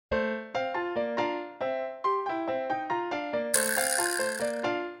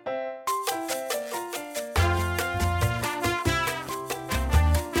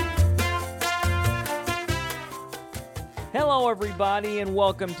Hello, everybody, and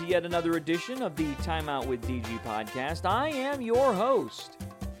welcome to yet another edition of the Time Out with DG podcast. I am your host,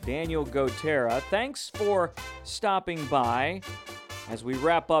 Daniel Gotera. Thanks for stopping by as we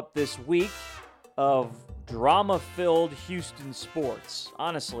wrap up this week of drama-filled Houston sports.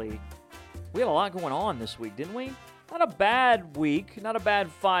 Honestly, we had a lot going on this week, didn't we? Not a bad week, not a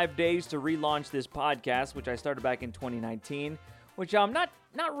bad 5 days to relaunch this podcast, which I started back in 2019, which I'm not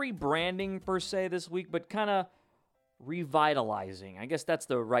rebranding per se this week, but kind of revitalizing. I guess that's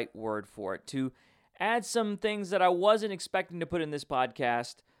the right word for it, to add some things that I wasn't expecting to put in this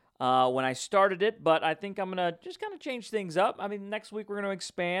podcast when I started it, but I think I'm going to just kind of change things up. I mean, next week we're going to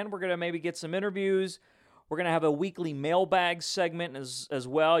expand. We're going to maybe get some interviews. We're going to have a weekly mailbag segment as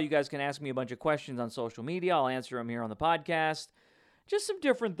well. You guys can ask me a bunch of questions on social media. I'll answer them here on the podcast. Just some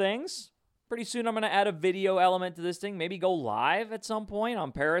different things. Pretty soon I'm going to add a video element to this thing, maybe go live at some point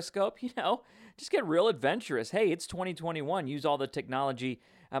on Periscope, just get real adventurous. Hey, it's 2021. Use all the technology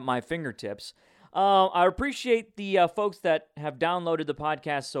at my fingertips. I appreciate the folks that have downloaded the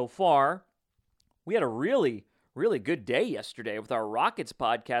podcast so far. We had a really, really good day yesterday with our Rockets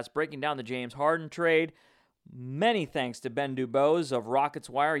podcast breaking down the James Harden trade. Many thanks to Ben Dubose of Rockets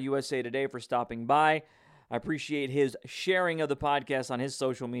Wire USA Today for stopping by. I appreciate his sharing of the podcast on his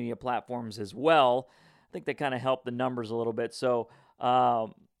social media platforms as well. I think that kind of helped the numbers a little bit. So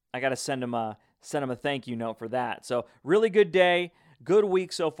I got to send him a thank you note for that. So really good day, good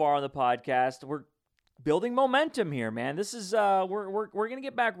week so far on the podcast. We're building momentum here, man. This is we're gonna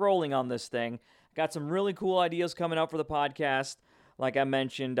get back rolling on this thing. Got some really cool ideas coming up for the podcast. Like I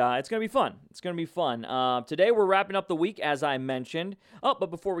mentioned, it's going to be fun. Today we're wrapping up the week, as I mentioned.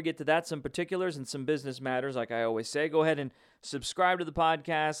 But before we get to that, some particulars and some business matters, like I always say. Go ahead and subscribe to the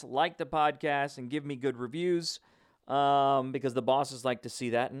podcast, like the podcast, and give me good reviews because the bosses like to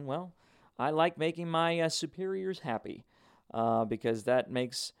see that. And, well, I like making my superiors happy because that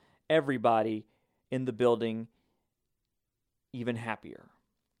makes everybody in the building even happier.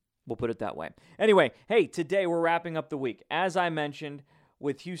 We'll put it that way. Anyway, hey, today we're wrapping up the week. As I mentioned,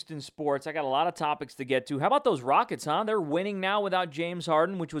 with Houston sports, I got a lot of topics to get to. How about those Rockets, huh? They're winning now without James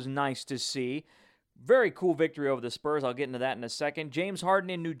Harden, which was nice to see. Very cool victory over the Spurs. I'll get into that in a second. James Harden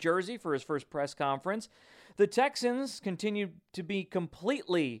in New Jersey for his first press conference. The Texans continue to be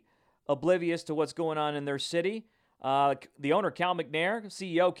completely oblivious to what's going on in their city. The owner, Cal McNair,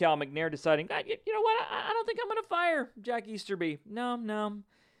 CEO Cal McNair, deciding, you know what, I don't think I'm going to fire Jack Easterby. No.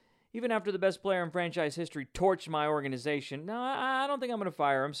 Even after the best player in franchise history torched my organization, no, I don't think I'm going to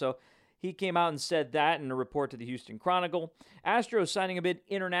fire him. So he came out and said that in a report to the Houston Chronicle. Astros signing a big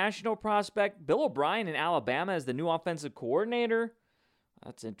international prospect, Bill O'Brien in Alabama as the new offensive coordinator.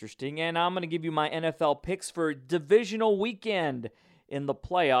 That's interesting. And I'm going to give you my NFL picks for divisional weekend in the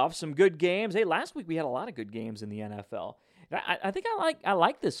playoffs. Some good games. Hey, last week we had a lot of good games in the NFL. I think I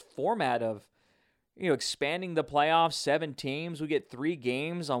like this format of expanding the playoffs, 7 teams. We get 3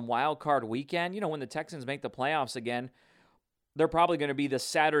 games on wild card weekend. When the Texans make the playoffs again, they're probably going to be the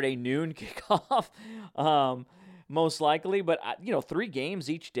Saturday noon kickoff, most likely. But, 3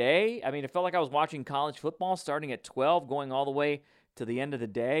 games each day. I mean, it felt like I was watching college football starting at 12, going all the way to the end of the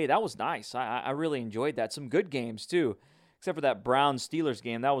day. That was nice. I really enjoyed that. Some good games, too, except for that Browns-Steelers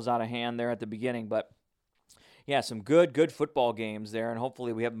game. That was out of hand there at the beginning, but yeah, some good football games there, and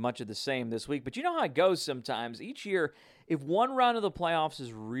hopefully we have much of the same this week. But you know how it goes sometimes. Each year, if one round of the playoffs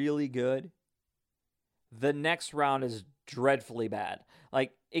is really good, the next round is dreadfully bad.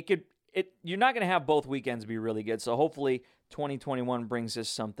 Like, you're not going to have both weekends be really good, so hopefully 2021 brings us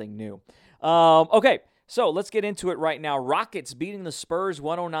something new. Okay, so let's get into it right now. Rockets beating the Spurs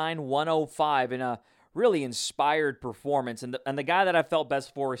 109-105 in a really inspired performance. And the guy that I felt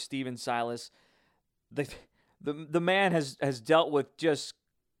best for is Stephen Silas. The man has dealt with just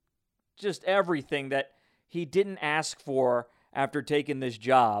everything that he didn't ask for after taking this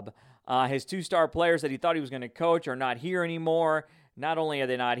job. His 2-star players that he thought he was going to coach are not here anymore. Not only are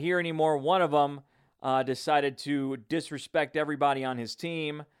they not here anymore, one of them decided to disrespect everybody on his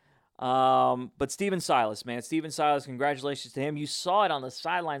team. But Stephen Silas, congratulations to him. You saw it on the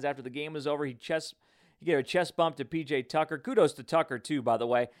sidelines after the game was over. He gave a chest bump to P.J. Tucker. Kudos to Tucker, too, by the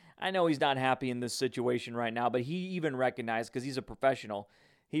way. I know he's not happy in this situation right now, but he even recognized, because he's a professional,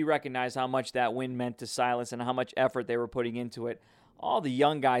 he recognized how much that win meant to Silas and how much effort they were putting into it. All the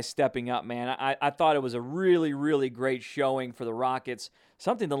young guys stepping up, man. I thought it was a really, really great showing for the Rockets.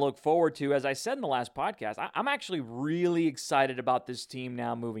 Something to look forward to. As I said in the last podcast, I'm actually really excited about this team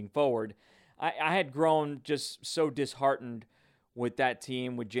now moving forward. I had grown just so disheartened with that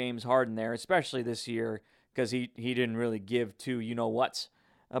team with James Harden there, especially this year, because he didn't really give two you-know-whats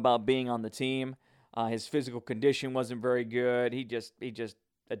about being on the team. His physical condition wasn't very good. He just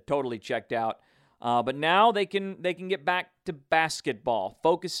totally checked out. But now they can get back to basketball,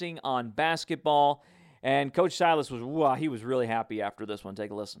 focusing on basketball. And Coach Silas he was really happy after this one.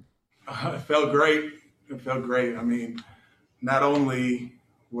 Take a listen. It felt great. I mean, not only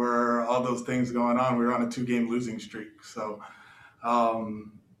were all those things going on, we were on a 2-game losing streak. So,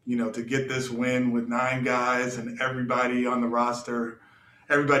 to get this win with 9 guys and everybody on the roster,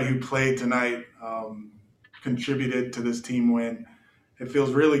 everybody who played tonight contributed to this team win. It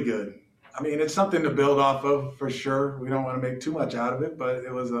feels really good. I mean, it's something to build off of for sure. We don't want to make too much out of it, but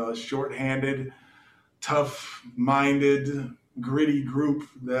it was a shorthanded, tough-minded, gritty group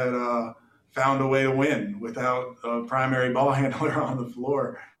that found a way to win without a primary ball handler on the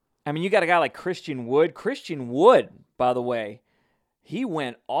floor. I mean, you got a guy like Christian Wood. Christian Wood, by the way, he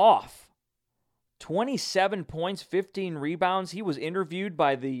went off. 27 points, 15 rebounds. He was interviewed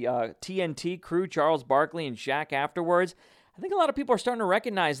by the TNT crew, Charles Barkley and Shaq, afterwards. I think a lot of people are starting to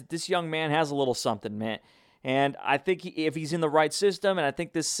recognize that this young man has a little something, man. And I think if he's in the right system, and I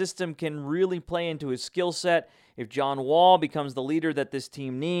think this system can really play into his skill set, if John Wall becomes the leader that this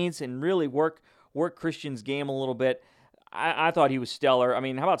team needs and really work Christian's game a little bit, I thought he was stellar. I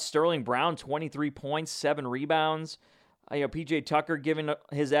mean, how about Sterling Brown, 23 points, 7 rebounds? PJ Tucker giving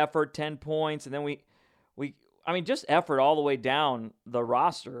his effort, 10 points, and then just effort all the way down the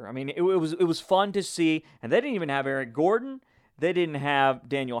roster. I mean, it was fun to see, and they didn't even have Eric Gordon. They didn't have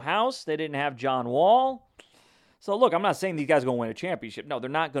Daniel House. They didn't have John Wall. So, look, I'm not saying these guys are going to win a championship. No, they're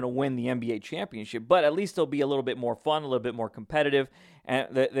not going to win the NBA championship, but at least they'll be a little bit more fun, a little bit more competitive,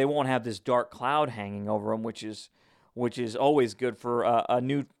 and they won't have this dark cloud hanging over them, which is always good for a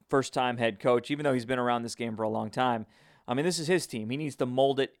new first-time head coach, even though he's been around this game for a long time. I mean, this is his team. He needs to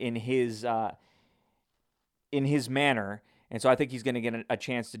mold it in his manner, and so I think he's going to get a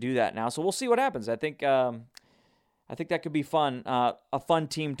chance to do that now. So we'll see what happens. I think that could be fun, a fun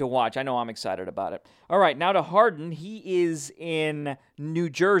team to watch. I know I'm excited about it. All right, now to Harden. He is in New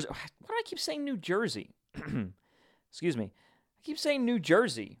Jersey. Why do I keep saying New Jersey? Excuse me. I keep saying New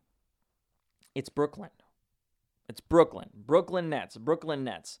Jersey. It's Brooklyn. It's Brooklyn. Brooklyn Nets.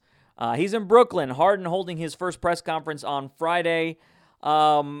 He's in Brooklyn. Harden holding his first press conference on Friday.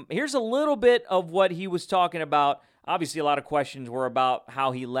 Here's a little bit of what he was talking about. Obviously, a lot of questions were about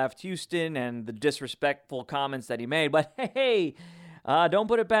how he left Houston and the disrespectful comments that he made. But hey, don't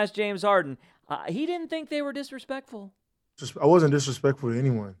put it past James Harden. He didn't think they were disrespectful. I wasn't disrespectful to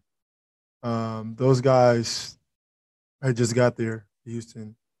anyone. Those guys had just got there,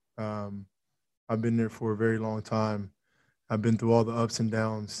 Houston. I've been there for a very long time. I've been through all the ups and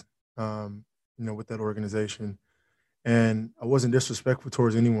downs, with that organization. And I wasn't disrespectful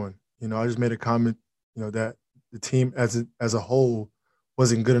towards anyone. I just made a comment, that the team as a whole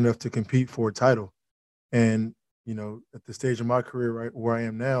wasn't good enough to compete for a title. And, at the stage of my career, right where I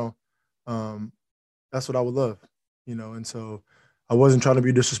am now, that's what I would love, And so I wasn't trying to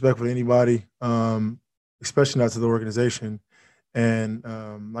be disrespectful to anybody, especially not to the organization. And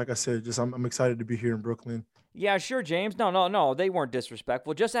like I said, I'm excited to be here in Brooklyn. Yeah, sure, James. No, they weren't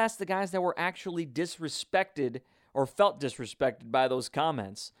disrespectful. Just ask the guys that were actually disrespected or felt disrespected by those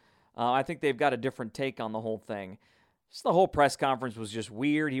comments. I think they've got a different take on the whole thing. Just the whole press conference was just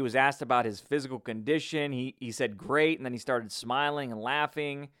weird. He was asked about his physical condition. He said great, and then he started smiling and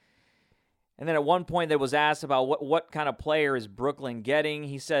laughing. And then at one point they was asked about what kind of player is Brooklyn getting.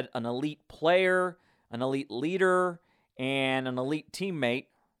 He said an elite player, an elite leader, and an elite teammate.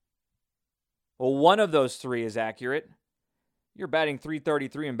 Well, one of those three is accurate. You're batting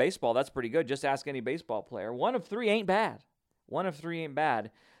 .333 in baseball. That's pretty good. Just ask any baseball player. One of three ain't bad.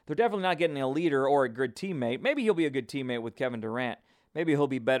 They're definitely not getting a leader or a good teammate. Maybe he'll be a good teammate with Kevin Durant. Maybe he'll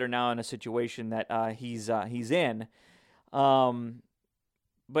be better now in a situation that he's in.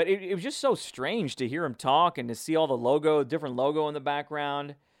 But it was just so strange to hear him talk and to see all the different logo in the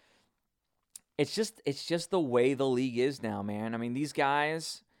background. It's just the way the league is now, man. I mean, these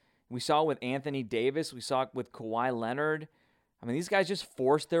guys, we saw it with Anthony Davis. We saw it with Kawhi Leonard. I mean, these guys just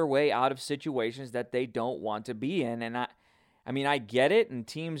force their way out of situations that they don't want to be in. And I get it, and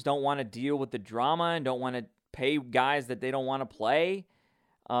teams don't want to deal with the drama and don't want to pay guys that they don't want to play.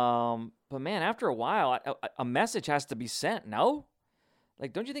 But, man, after a while, a message has to be sent, no?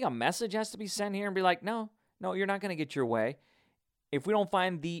 Like, don't you think a message has to be sent here and be like, no, you're not going to get your way. If we don't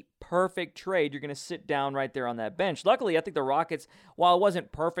find the perfect trade, you're going to sit down right there on that bench. Luckily, I think the Rockets, while it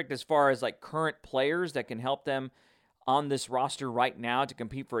wasn't perfect as far as like current players that can help them on this roster right now to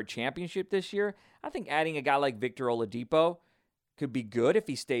compete for a championship this year, I think adding a guy like Victor Oladipo could be good if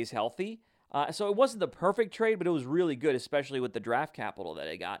he stays healthy. So it wasn't the perfect trade, but it was really good, especially with the draft capital that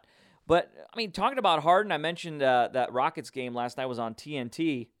they got. But, I mean, talking about Harden, I mentioned that Rockets game last night was on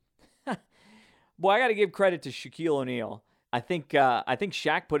TNT. Boy, I got to give credit to Shaquille O'Neal. I think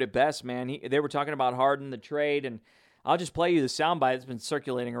Shaq put it best, man. They were talking about Harden, the trade, and I'll just play you the soundbite that's been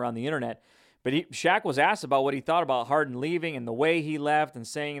circulating around the internet. But Shaq was asked about what he thought about Harden leaving and the way he left, and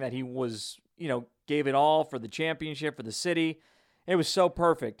saying that he was, gave it all for the championship, for the city. It was so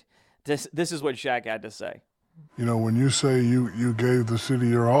perfect. This is what Shaq had to say. When you say you gave the city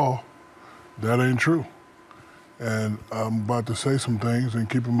your all, that ain't true. And I'm about to say some things, and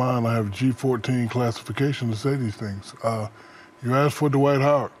keep in mind I have G14 classification to say these things. You asked for Dwight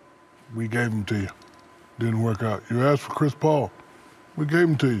Howard. We gave him to you. Didn't work out. You asked for Chris Paul. We gave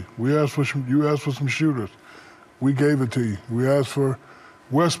him to you. You asked for some shooters. We gave it to you. We asked for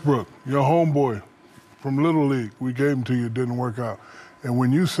Westbrook, your homeboy from Little League. We gave him to you. It didn't work out. And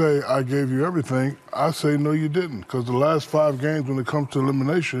when you say I gave you everything, I say no, you didn't. Because the last 5 games when it comes to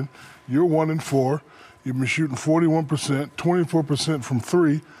elimination, you're 1-4. You've been shooting 41%, 24% from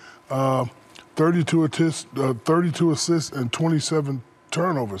 3, 32 assists, and 27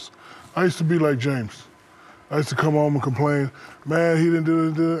 turnovers. I used to be like James. I used to come home and complain, man, he didn't do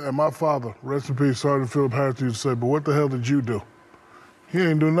it. And my father, rest in peace, Sergeant Philip Harris, used to say, but what the hell did you do? He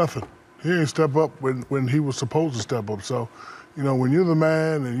ain't do nothing. He ain't step up when he was supposed to step up. So, when you're the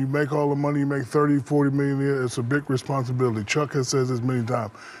man and you make all the money, you make 30, 40 million a year, it's a big responsibility. Chuck has said this many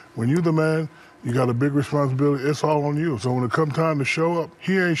times. When you're the man, you got a big responsibility. It's all on you. So when it comes time to show up,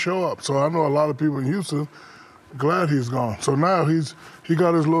 he ain't show up. So I know a lot of people in Houston glad he's gone. So now he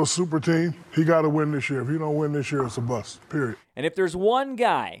got his little super team. He got to win this year. If he don't win this year, it's a bust, period. And if there's one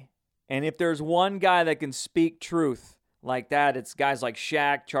guy that can speak truth like that, it's guys like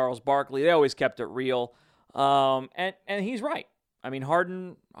Shaq, Charles Barkley. They always kept it real. And he's right. I mean,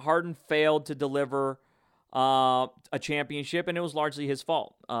 Harden failed to deliver a championship, and it was largely his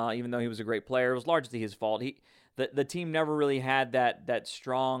fault. Even though he was a great player, it was largely his fault. The team never really had that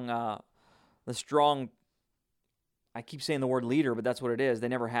strong, I keep saying the word leader, but that's what it is. They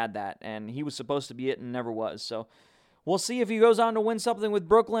never had that, and he was supposed to be it and never was. So we'll see if he goes on to win something with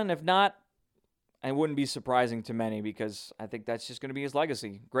Brooklyn. If not, it wouldn't be surprising to many, because I think that's just going to be his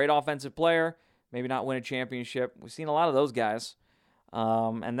legacy. Great offensive player, maybe not win a championship. We've seen a lot of those guys,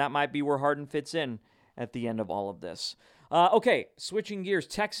 and that might be where Harden fits in at the end of all of this. Okay, switching gears,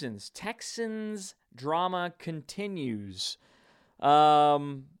 Texans drama continues.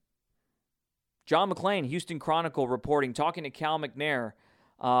 John McClain, Houston Chronicle reporting, talking to Cal McNair,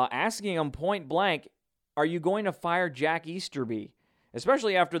 asking him point blank, are you going to fire Jack Easterby?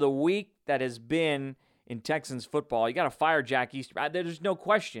 Especially after the week that has been in Texans football. You got to fire Jack Easterby. There's no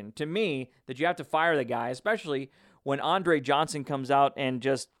question to me that you have to fire the guy, especially when Andre Johnson comes out and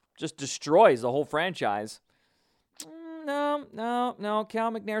just destroys the whole franchise. No. Cal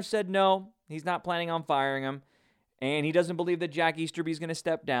McNair said no. He's not planning on firing him. And he doesn't believe that Jack Easterby is going to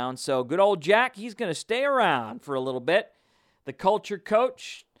step down. So good old Jack, he's going to stay around for a little bit. The culture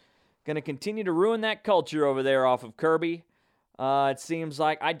coach, going to continue to ruin that culture over there off of Kirby. It seems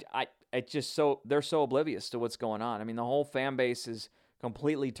like they're so oblivious to what's going on. I mean, the whole fan base is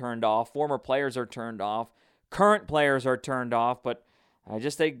completely turned off. Former players are turned off. Current players are turned off. But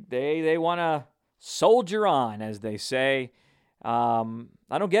they want to soldier on, as they say. I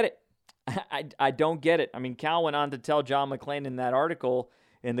don't get it. I don't get it. I mean, Cal went on to tell John McClain in that article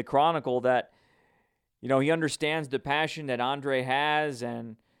in the Chronicle that, he understands the passion that Andre has,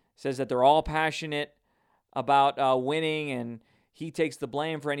 and says that they're all passionate about winning, and he takes the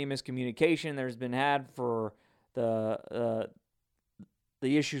blame for any miscommunication there's been had for the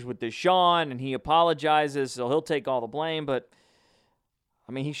issues with Deshaun, and he apologizes, so he'll take all the blame. But,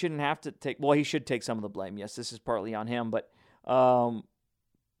 I mean, he shouldn't have to he should take some of the blame. Yes, this is partly on him, but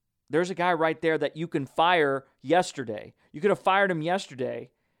there's a guy right there that you can fire yesterday. You could have fired him yesterday,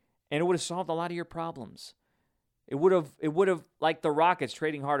 and it would have solved a lot of your problems. It would have, like the Rockets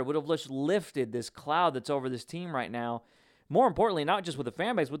trading hard, it would have just lifted this cloud that's over this team right now. More importantly, not just with the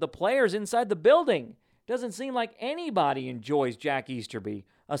fan base, with the players inside the building. Doesn't seem like anybody enjoys Jack Easterby,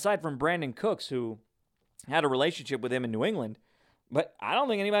 aside from Brandon Cooks, who had a relationship with him in New England. But I don't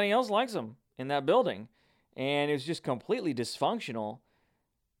think anybody else likes him in that building. And it was just completely dysfunctional.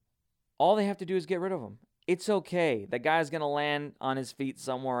 All they have to do is get rid of him. It's okay. The guy's going to land on his feet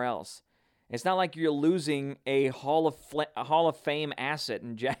somewhere else. It's not like you're losing a Hall of Fame asset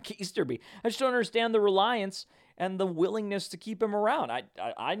in Jack Easterby. I just don't understand the reliance and the willingness to keep him around.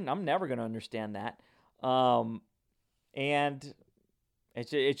 I'm never going to understand that. And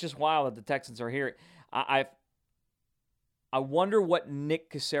it's just wild that the Texans are here. I wonder what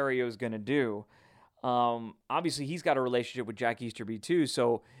Nick Caserio is going to do. Obviously, he's got a relationship with Jack Easterby too,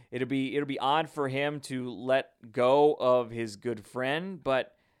 so it'll be odd for him to let go of his good friend.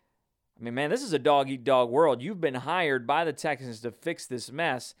 But I mean, man, this is a dog-eat-dog world. You've been hired by the Texans to fix this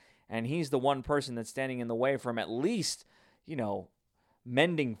mess, and he's the one person that's standing in the way from at least,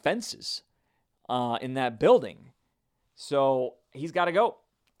 mending fences in that building. So he's got to go.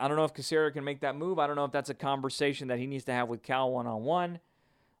 I don't know if Caserio can make that move. I don't know if that's a conversation that he needs to have with Cal one-on-one.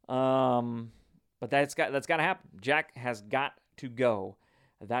 But that's got to happen. Jack has got to go.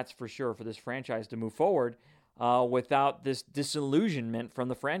 That's for sure for this franchise to move forward without this disillusionment from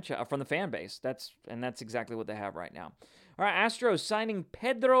the franchise, from the fan base. That's exactly what they have right now. All right, Astros signing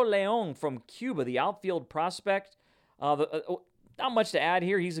Pedro Leon from Cuba, the outfield prospect. Not much to add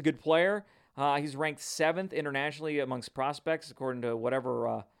here. He's a good player. He's ranked 7th internationally amongst prospects, according to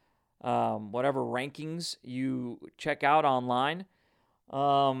whatever rankings you check out online.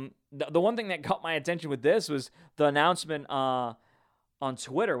 The one thing that caught my attention with this was the announcement on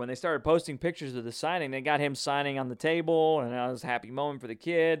Twitter when they started posting pictures of the signing. They got him signing on the table, and it was a happy moment for the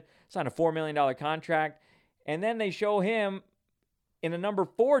kid. Signed a $4 million contract. And then they show him in a number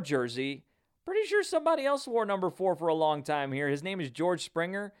 4 jersey. Pretty sure somebody else wore number 4 for a long time here. His name is George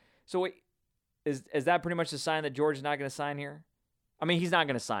Springer. So is that pretty much the sign that George is not going to sign here? I mean, he's not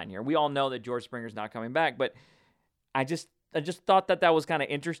going to sign here. We all know that George Springer's not coming back, but I just thought that was kind of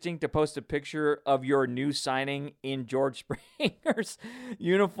interesting to post a picture of your new signing in George Springer's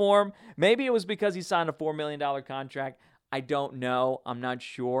uniform. Maybe it was because he signed a $4 million contract. I don't know. I'm not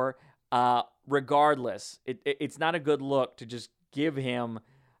sure. Regardless, it's not a good look to just give him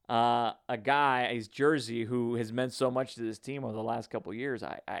a guy, his jersey, who has meant so much to this team over the last couple of years.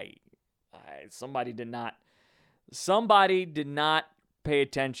 Somebody did not pay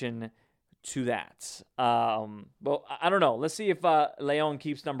attention to that. Well, I don't know. Let's see if Leon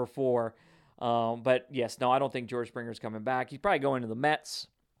keeps number 4. But yes, no, I don't think George Springer's coming back. He's probably going to the Mets.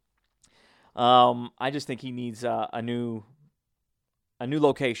 I just think he needs a new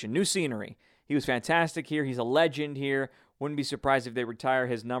location, new scenery. He was fantastic here. He's a legend here. Wouldn't be surprised if they retire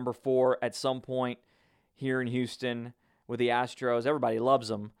his number 4 at some point here in Houston with the Astros. Everybody loves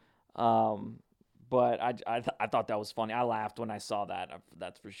him. But I thought that was funny. I laughed when I saw that.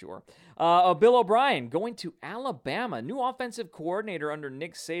 That's for sure. Bill O'Brien going to Alabama. New offensive coordinator under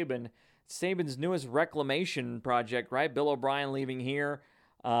Nick Saban. Saban's newest reclamation project, right? Bill O'Brien leaving here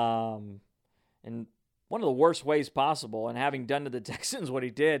in one of the worst ways possible, and having done to the Texans what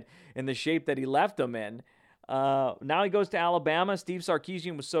he did in the shape that he left them in. Now he goes to Alabama. Steve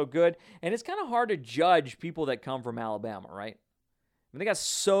Sarkisian was so good. And it's kind of hard to judge people that come from Alabama, right? I mean, they got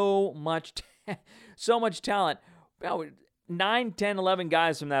so much talent. 9, 10, 11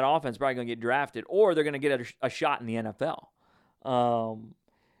 guys from that offense probably going to get drafted, or they're going to get a shot in the NFL.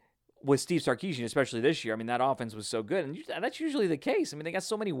 With Steve Sarkisian, especially this year, I mean, that offense was so good. And that's usually the case. I mean, they got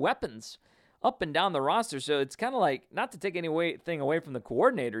so many weapons up and down the roster. So it's kind of like, not to take anything away from the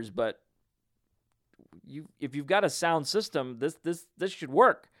coordinators, but if you've got a sound system, this should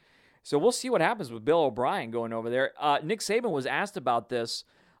work. So we'll see what happens with Bill O'Brien going over there. Nick Saban was asked about this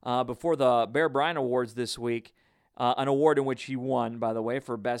before the Bear Bryant Awards this week, an award in which he won, by the way,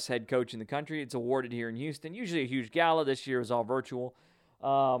 for best head coach in the country. It's awarded here in Houston. Usually a huge gala. This year is all virtual.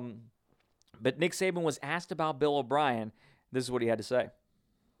 But Nick Saban was asked about Bill O'Brien. This is what he had to say.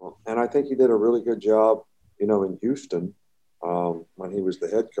 And I think he did a really good job, in Houston when he was the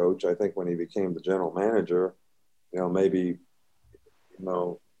head coach. I think when he became the general manager, maybe,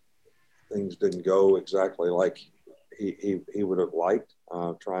 things didn't go exactly like he would have liked,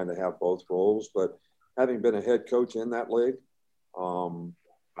 trying to have both roles. But having been a head coach in that league,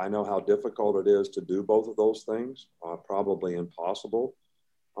 I know how difficult it is to do both of those things, probably impossible.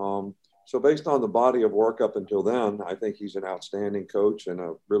 So based on the body of work up until then, I think he's an outstanding coach and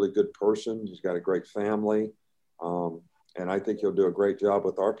a really good person. He's got a great family. And I think he'll do a great job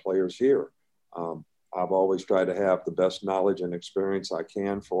with our players here. I've always tried to have the best knowledge and experience I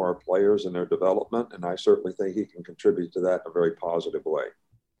can for our players and their development. And I certainly think he can contribute to that in a very positive way.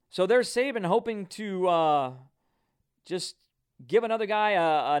 So there's Saban hoping to just give another guy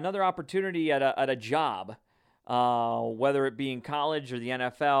another opportunity at a job. Whether it be in college or the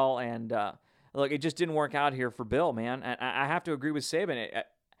NFL. And look, it just didn't work out here for Bill, man. And I have to agree with Saban.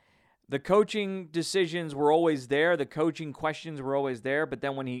 The coaching decisions were always there. The coaching questions were always there. But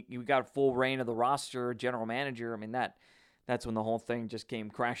then when he got full reign of the roster, general manager, I mean, that's when the whole thing just came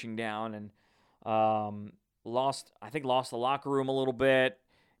crashing down, and lost the locker room a little bit.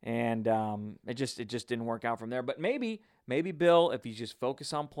 And it just didn't work out from there. But maybe Bill, if he's just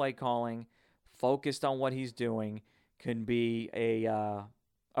focused on play calling, focused on what he's doing, can be a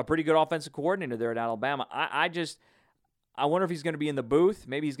a pretty good offensive coordinator there at Alabama. I wonder if he's going to be in the booth.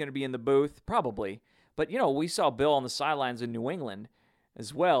 Maybe he's going to be in the booth, probably. But, we saw Bill on the sidelines in New England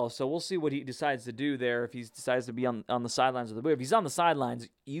as well, so we'll see what he decides to do there if he decides to be on the sidelines of the booth. If he's on the sidelines,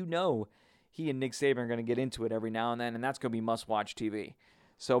 he and Nick Saban are going to get into it every now and then, and that's going to be must-watch TV.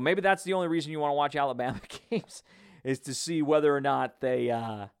 So maybe that's the only reason you want to watch Alabama games is to see whether or not they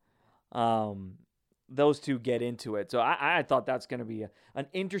those two get into it. So I thought that's going to be an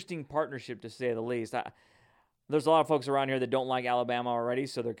interesting partnership, to say the least. There's a lot of folks around here that don't like Alabama already,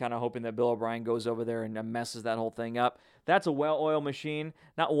 so they're kind of hoping that Bill O'Brien goes over there and messes that whole thing up. That's a well-oiled machine.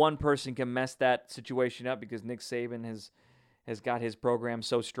 Not one person can mess that situation up because Nick Saban has got his program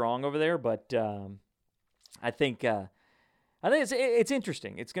so strong over there. But I think it's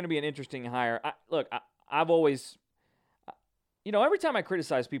interesting. It's going to be an interesting hire. I've always, every time I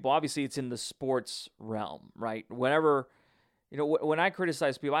criticize people, obviously it's in the sports realm, right? Whenever, when I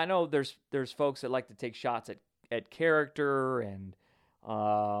criticize people, I know there's folks that like to take shots at character and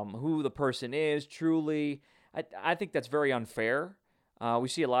who the person is truly. I think that's very unfair. We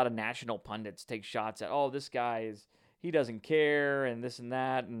see a lot of national pundits take shots at, this guy he doesn't care and this and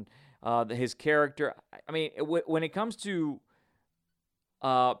that and his character. I mean, when it comes to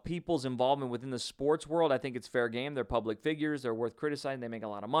people's involvement within the sports world, I think it's fair game. They're public figures. They're worth criticizing. They make a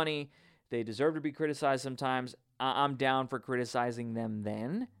lot of money. They deserve to be criticized sometimes. I'm down for criticizing them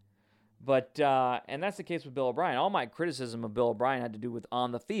then. But, and that's the case with Bill O'Brien. All my criticism of Bill O'Brien had to do with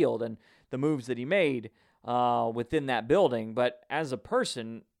on the field and the moves that he made within that building. But as a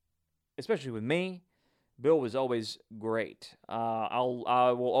person, especially with me, Bill was always great. I will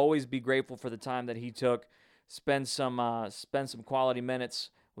always be grateful for the time that he took, spend some quality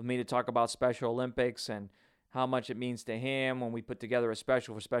minutes with me to talk about Special Olympics and how much it means to him when we put together a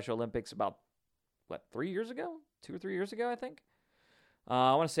special for Special Olympics about, 3 years ago? 2 or 3 years ago, I think.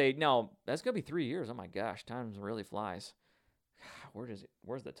 I want to say, no, that's going to be 3 years. Oh, my gosh, time really flies.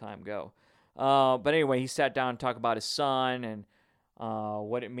 Where's the time go? But anyway, he sat down and talked about his son and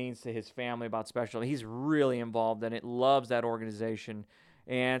what it means to his family about Special. He's really involved in it, loves that organization.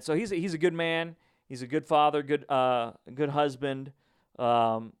 And so he's a good man. He's a good father, good husband.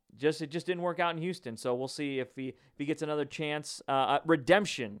 It just didn't work out in Houston. So we'll see if he gets another chance.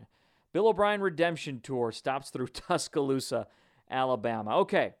 Redemption. Bill O'Brien Redemption Tour stops through Tuscaloosa, Alabama.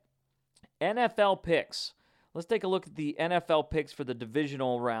 Okay, NFL picks. Let's take a look at the NFL picks for the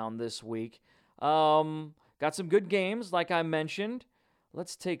divisional round this week. Got some good games, like I mentioned.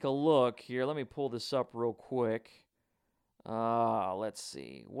 Let's take a look here. Let me pull this up real quick. Let's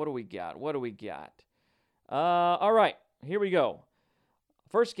see. What do we got? All right, here we go.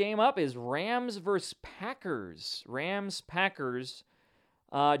 First game up is Rams versus Packers. Rams-Packers.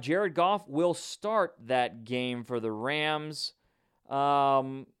 Jared Goff will start that game for the Rams.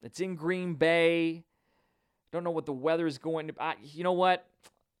 It's in Green Bay. Don't know what the weather is going to be. You know what?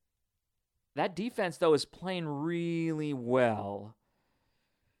 That defense, though, is playing really well.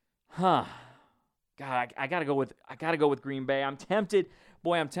 God, I gotta go with Green Bay. I'm tempted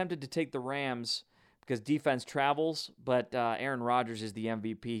to take the Rams because defense travels, but Aaron Rodgers is the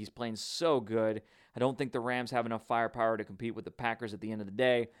MVP. He's playing so good. I don't think the Rams have enough firepower to compete with the Packers at the end of the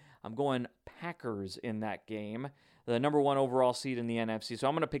day. I'm going Packers in that game, the number 1 overall seed in the NFC. So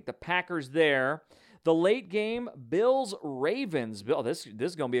I'm going to pick the Packers there. The late game, Bills-Ravens. This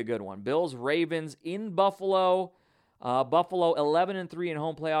is going to be a good one. Bills-Ravens in Buffalo. Buffalo 11-3 in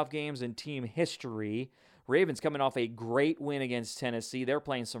home playoff games in team history. Ravens coming off a great win against Tennessee. They're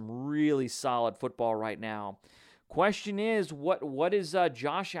playing some really solid football right now. Question is, what is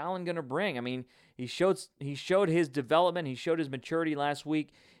Josh Allen going to bring? I mean, he showed his development. He showed his maturity last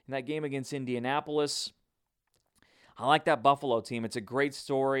week in that game against Indianapolis. I like that Buffalo team. It's a great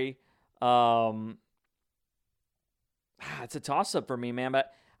story. It's a toss-up for me, man.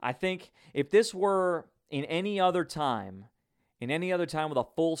 But I think if this were in any other time with a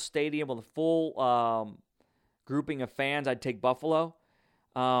full stadium, with a full grouping of fans, I'd take Buffalo.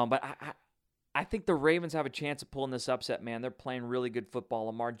 But I think the Ravens have a chance of pulling this upset, man. They're playing really good football.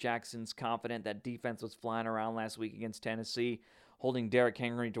 Lamar Jackson's confident. That defense was flying around last week against Tennessee, holding Derrick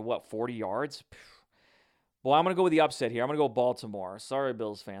Henry to, 40 yards? Well, I'm going to go with the upset here. I'm going to go Baltimore. Sorry,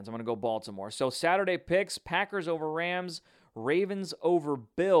 Bills fans. I'm going to go Baltimore. So Saturday picks, Packers over Rams, Ravens over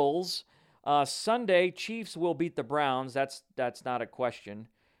Bills. Sunday, Chiefs will beat the Browns. That's not a question.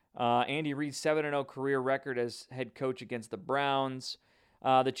 Andy Reid's 7-0 career record as head coach against the Browns.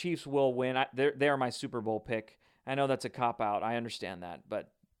 The Chiefs will win. They're my Super Bowl pick. I know that's a cop-out. I understand that. But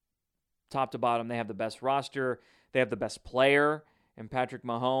top to bottom, they have the best roster. They have the best player in Patrick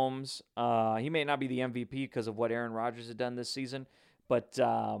Mahomes. He may not be the MVP because of what Aaron Rodgers has done this season, But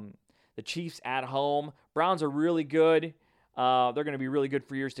the Chiefs at home. Browns are really good. They're going to be really good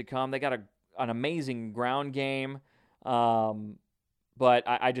for years to come. They got an amazing ground game. But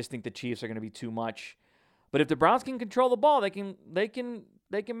I just think the Chiefs are going to be too much. But if the Browns can control the ball, they can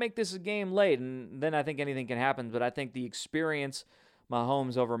make this a game late, and then I think anything can happen. But I think the experience,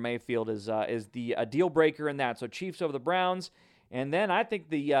 Mahomes over Mayfield, is the deal breaker in that. So Chiefs over the Browns, and then I think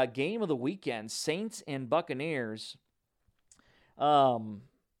the game of the weekend, Saints and Buccaneers.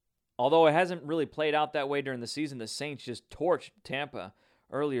 Although it hasn't really played out that way during the season, the Saints just torched Tampa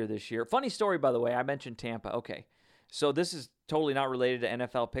earlier this year. Funny story, by the way. I mentioned Tampa. Okay, so this is totally not related to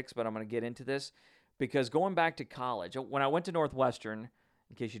NFL picks, but I'm going to get into this. Because going back to college, when I went to Northwestern,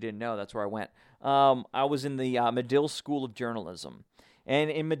 in case you didn't know, that's where I went. I was in the Medill School of Journalism. And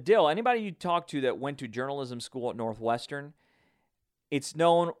in Medill, anybody you talk to that went to journalism school at Northwestern, it's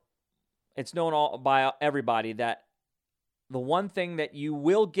known by everybody that the one thing that you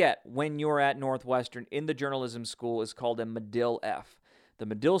will get when you're at Northwestern in the journalism school is called a Medill F. The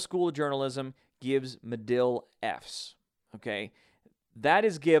Medill School of Journalism gives Medill Fs. Okay? That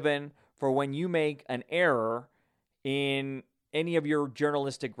is given for when you make an error in any of your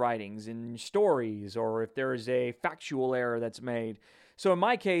journalistic writings, in stories, or if there is a factual error that's made. So in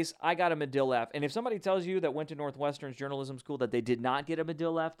my case, I got a Medill F. And if somebody tells you that went to Northwestern's journalism school that they did not get a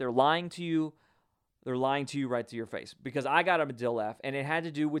Medill F, they're lying to you. They're lying to you right to your face. Because I got a Medill F, and it had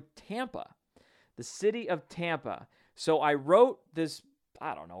to do with Tampa, the city of Tampa. So I wrote this,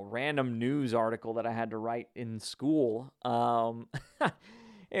 random news article that I had to write in school.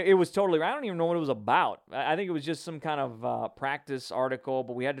 It was totally, I don't even know what it was about. I think it was just some kind of practice article,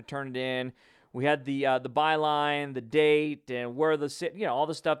 but we had to turn it in. We had the byline, the date, and where the city, all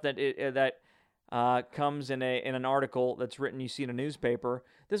the stuff that comes in an article that's written, you see in a newspaper.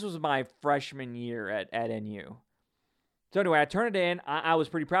 This was my freshman year at NU. So anyway, I turned it in. I was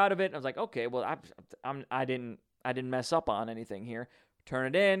pretty proud of it. I was like, okay, well, I didn't mess up on anything here. Turn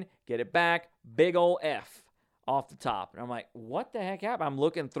it in, get it back, big old F off the top. And I'm like, what the heck happened? I'm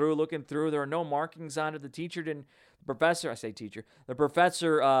looking through. There are no markings on it. The professor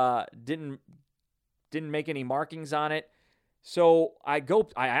didn't make any markings on it. So I go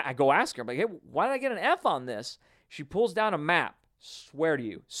ask her, I'm like, hey, why did I get an F on this? She pulls down a map. Swear to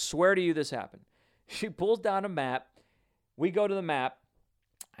you this happened. She pulls down a map. We go to the map,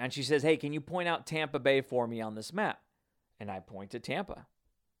 and she says, hey, can you point out Tampa Bay for me on this map? And I point to Tampa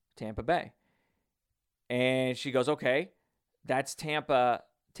Bay. And she goes, okay, that's Tampa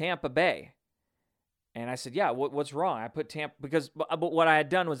Bay. And I said, yeah, what's wrong? I put Tampa, but what I had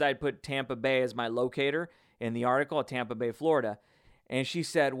done was I had put Tampa Bay as my locator in the article at Tampa Bay, Florida. And she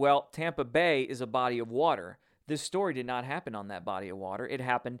said, well, Tampa Bay is a body of water. This story did not happen on that body of water. It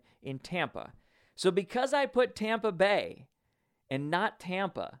happened in Tampa. So because I put Tampa Bay and not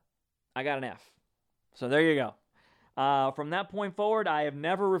Tampa, I got an F. So there you go. From that point forward, I have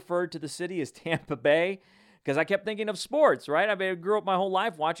never referred to the city as Tampa Bay because I kept thinking of sports, right? I grew up my whole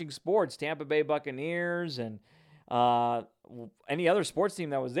life watching sports, Tampa Bay Buccaneers and any other sports team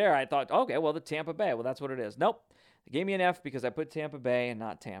that was there. I thought, okay, well, the Tampa Bay. Well, that's what it is. Nope. They gave me an F because I put Tampa Bay and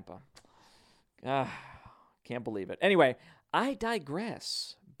not Tampa. Can't believe it. Anyway, I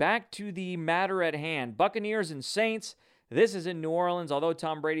digress. Back to the matter at hand. Buccaneers and Saints. This is in New Orleans. Although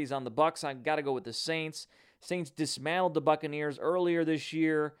Tom Brady's on the Bucs, I got to go with the Saints. Saints dismantled the Buccaneers earlier this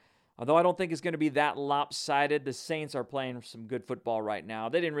year. Although I don't think it's going to be that lopsided, the Saints are playing some good football right now.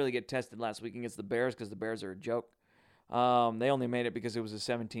 They didn't really get tested last week against the Bears because the Bears are a joke. They only made it because it was a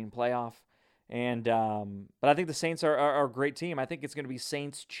 17 playoff. But I think the Saints are a great team. I think it's going to be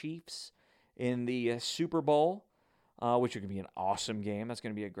Saints-Chiefs in the Super Bowl, which is going to be an awesome game. That's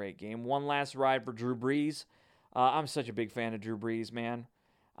going to be a great game. One last ride for Drew Brees. I'm such a big fan of Drew Brees, man.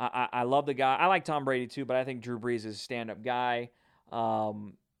 I love the guy. I like Tom Brady too, but I think Drew Brees is a stand-up guy.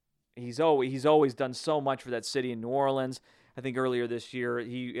 He's always done so much for that city in New Orleans. I think earlier this year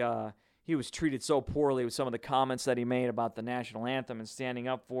he was treated so poorly with some of the comments that he made about the national anthem and standing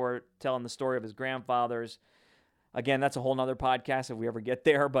up for it, telling the story of his grandfathers. Again, that's a whole nother podcast if we ever get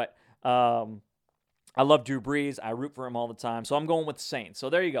there, but I love Drew Brees. I root for him all the time, so I'm going with Saints.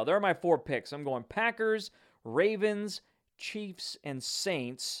 So there you go. There are my 4 picks. I'm going Packers, Ravens, Chiefs, and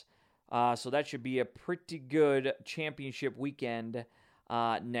Saints. So that should be a pretty good championship weekend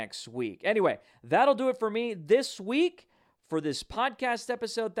next week. Anyway, that'll do it for me this week for this podcast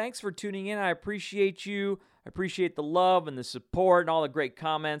episode. Thanks for tuning in. I appreciate you. I appreciate the love and the support and all the great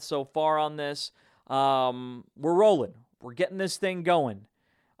comments so far on this. We're rolling. We're getting this thing going.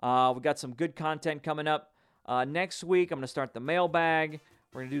 We've got some good content coming up next week. I'm going to start the mailbag.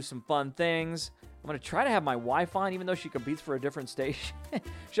 We're going to do some fun things. I'm going to try to have my wife on, even though she competes for a different station.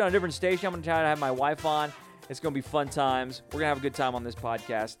 She's on a different station. I'm going to try to have my wife on. It's going to be fun times. We're going to have a good time on this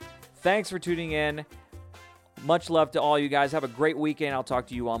podcast. Thanks for tuning in. Much love to all you guys. Have a great weekend. I'll talk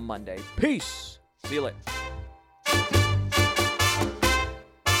to you on Monday. Peace. See you later.